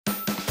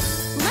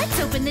Let's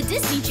open the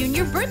Disney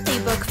Junior birthday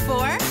book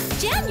for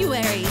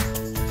January.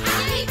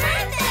 Happy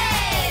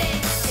birthday!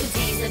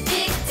 Today's a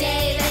big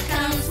day that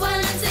comes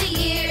once a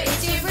year.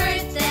 It's your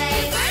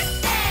birthday. Your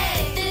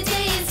birthday! The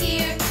day is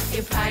here.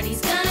 Your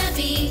party's gonna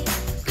be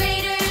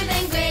greater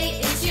than great.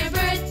 It's your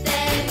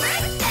birthday. Your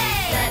birthday!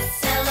 Let's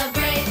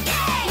celebrate.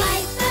 Yay!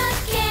 Light the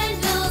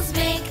candles,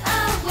 make a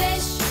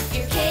wish.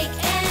 Your cake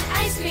and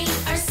ice cream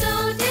are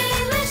so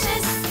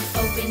delicious.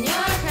 Open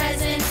your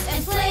presents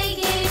and play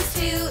games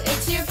too.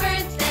 It's your birthday.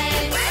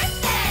 Your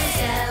birthday!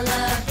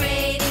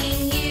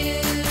 Celebrating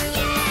you.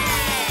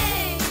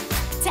 Yay!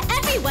 To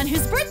everyone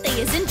whose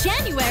birthday is in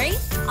January,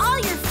 all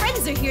your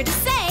friends are here to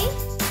say,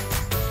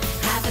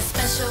 Have a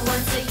special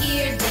once a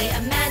year day,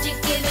 a magic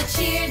give a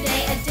cheer day.